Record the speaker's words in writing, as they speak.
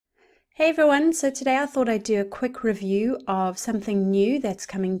Hey everyone, so today I thought I'd do a quick review of something new that's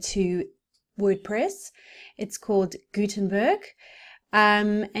coming to WordPress. It's called Gutenberg.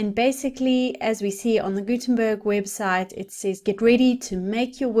 And basically, as we see on the Gutenberg website, it says get ready to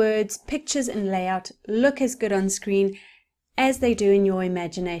make your words, pictures and layout look as good on screen as they do in your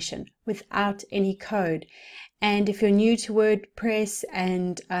imagination without any code. And if you're new to WordPress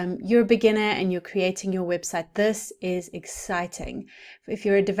and you're a beginner and you're creating your website, this is exciting. If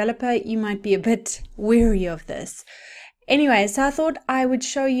you're a developer, you might be a bit weary of this. Anyway, so I thought I would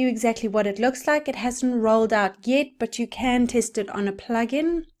show you exactly what it looks like. It hasn't rolled out yet, but you can test it on a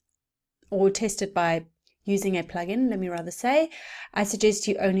plugin or test it by using a plugin, let me rather say. I suggest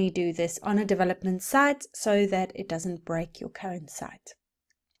you only do this on a development site so that it doesn't break your current site.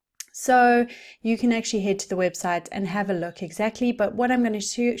 So you can actually head to the website and have a look exactly, but what I'm going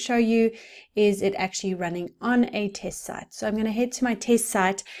to show you is it actually running on a test site. So I'm going to head to my test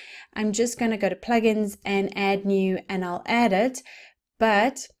site. I'm just going to go to plugins and add new, and I'll add it.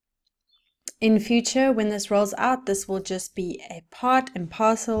 But in future, when this rolls out, this will just be a part and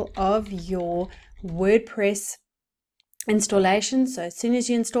parcel of your WordPress installation. So as soon as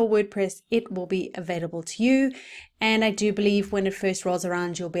you install WordPress, it will be available to you. And I do believe when it first rolls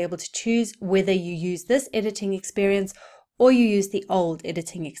around, you'll be able to choose whether you use this editing experience or you use the old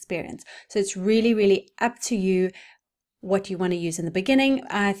editing experience. So it's really up to you what you want to use in the beginning.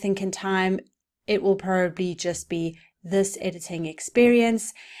 I think in time, it will probably just be this editing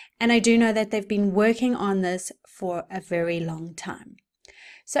experience. And I do know that they've been working on this for a very long time.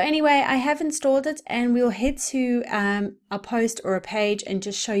 So anyway, I have installed it and we'll head to a post or a page and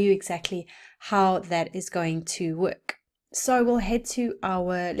just show you exactly how that is going to work. So we'll head to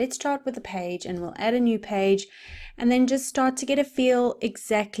let's start with the page and we'll add a new page and then just start to get a feel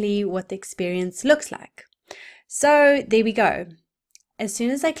exactly what the experience looks like. So there we go. As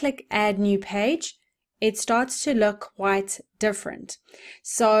soon as I click add new page, it starts to look quite different.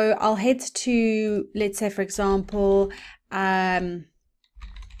 So I'll head to, let's say for example,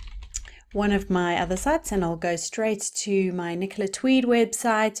 one of my other sites, and I'll go straight to my Nicola Tweed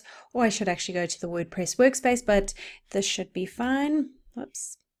website, or I should actually go to the WordPress workspace, but this should be fine.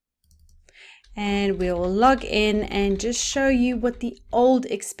 Whoops. And we'll log in and just show you what the old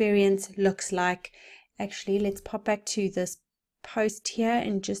experience looks like. Actually, let's pop back to this post here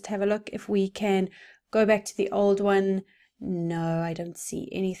and just have a look if we can go back to the old one. No, I don't see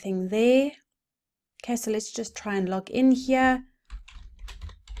anything there. Okay, so let's just try and log in here.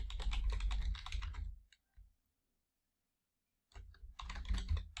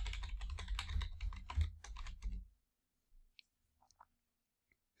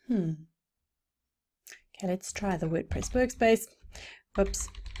 Okay, let's try the WordPress workspace. Whoops,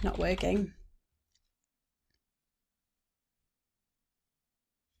 not working.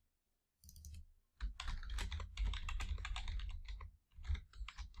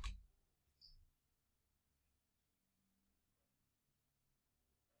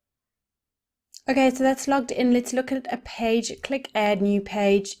 Okay, so that's logged in. Let's look at a page. Click add new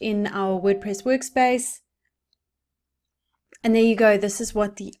page in our WordPress workspace. And there you go. This is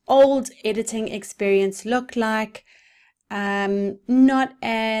what the old editing experience looked like. Not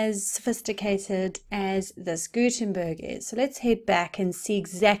as sophisticated as this Gutenberg is. So let's head back and see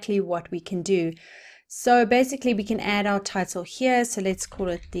exactly what we can do. So basically we can add our title here. So let's call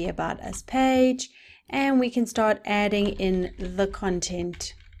it the About Us page. And we can start adding in the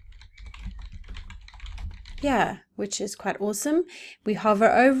content. Yeah, which is quite awesome. We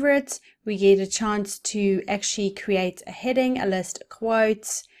hover over it, we get a chance to actually create a heading, a list, a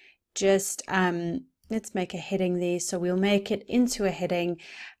quote. Just let's make a heading there. So we'll make it into a heading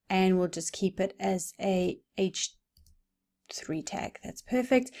and we'll just keep it as a H3 tag. That's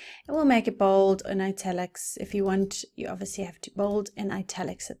perfect. And we'll make it bold and italics. If you want, you obviously have to bold and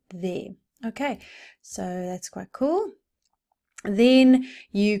italics it there. Okay, so that's quite cool. Then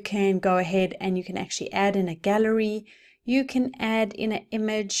you can go ahead and you can actually add in a gallery. You can add in an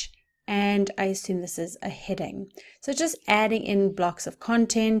image, and I assume this is a heading. So just adding in blocks of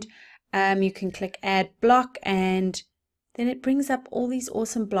content. You can click add block and then it brings up all these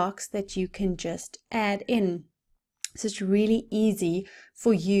awesome blocks that you can just add in. So it's really easy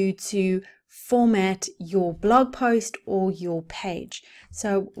for you to format your blog post or your page.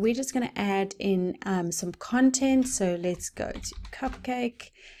 So we're just going to add in some content. So let's go to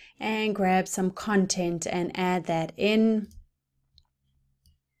Cupcake and grab some content and add that in.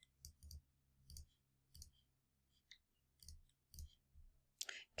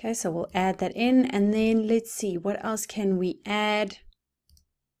 Okay, so we'll add that in and then let's see what else can we add.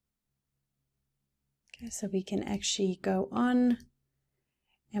 Okay, so we can actually go on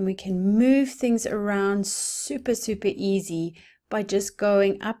and we can move things around super easy by just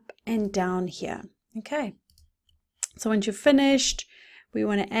going up and down here. Okay, so once you're finished, we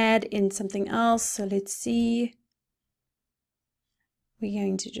want to add in something else. So let's see, we're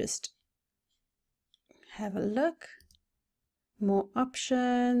going to just have a look, more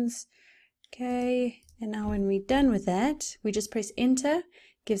options. Okay, and now when we're done with that, we just press enter.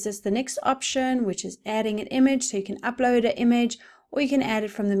 Gives us the next option, which is adding an image. So you can upload an image or you can add it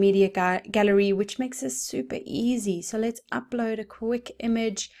from the media gallery, which makes this super easy. So let's upload a quick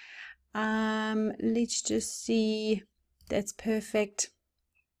image. Let's just see, that's perfect.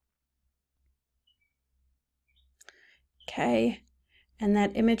 Okay, and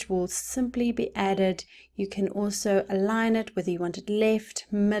that image will simply be added. You can also align it, whether you want it left,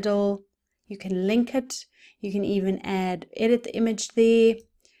 middle, you can link it, you can even edit the image there.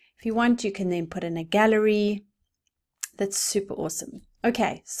 If you want, you can then put in a gallery. That's super awesome.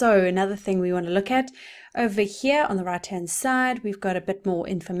 Okay, so another thing we want to look at over here on the right hand side, we've got a bit more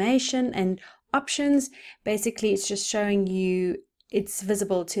information and options. Basically, it's just showing you it's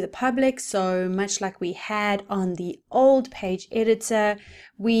visible to the public. So much like we had on the old page editor,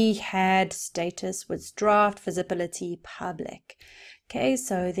 we had status with draft, visibility, public. Okay,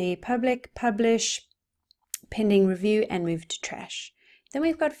 so the public, publish, pending review, and move to trash. Then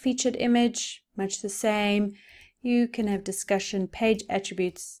we've got featured image, much the same. You can have discussion, page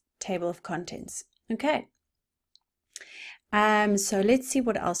attributes, table of contents. Okay. So let's see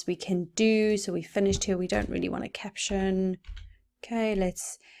what else we can do. So we finished here. We don't really want a caption. Okay,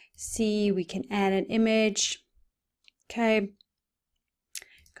 let's see. We can add an image. Okay.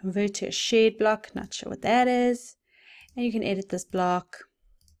 Convert to a shared block. Not sure what that is. And you can edit this block.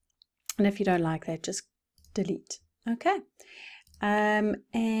 And if you don't like that, just delete. Okay.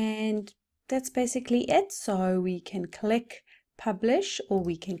 And that's basically it. So we can click publish or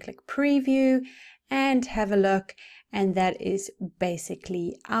we can click preview and have a look, and that is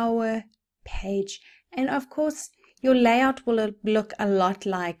basically our page. And of course your layout will look a lot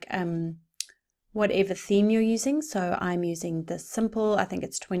like whatever theme you're using. So I'm using the simple, I think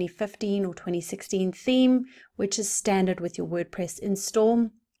it's 2015 or 2016 theme, which is standard with your WordPress install.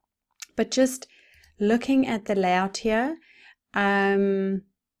 But just looking at the layout here,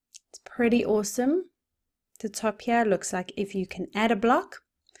 it's pretty awesome. The top here looks like if you can add a block.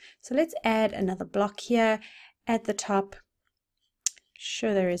 So let's add another block here at the top.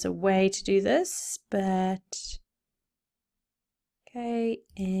 Sure, there is a way to do this, but okay,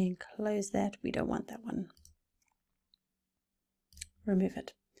 and close that. We don't want that one. Remove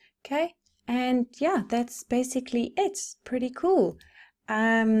it. Okay, and yeah, that's basically it. Pretty cool.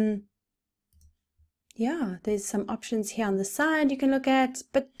 Yeah, there's some options here on the side you can look at,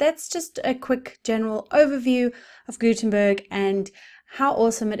 but that's just a quick general overview of Gutenberg and how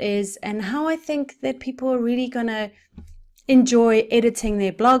awesome it is and how I think that people are really gonna enjoy editing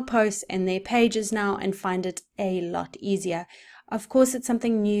their blog posts and their pages now and find it a lot easier. Of course, it's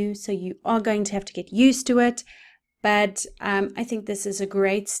something new, so you are going to have to get used to it, but I think this is a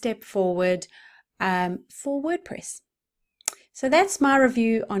great step forward for WordPress. So that's my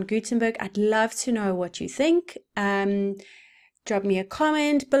review on Gutenberg. I'd love to know what you think. Drop me a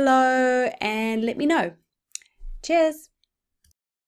comment below and let me know. Cheers.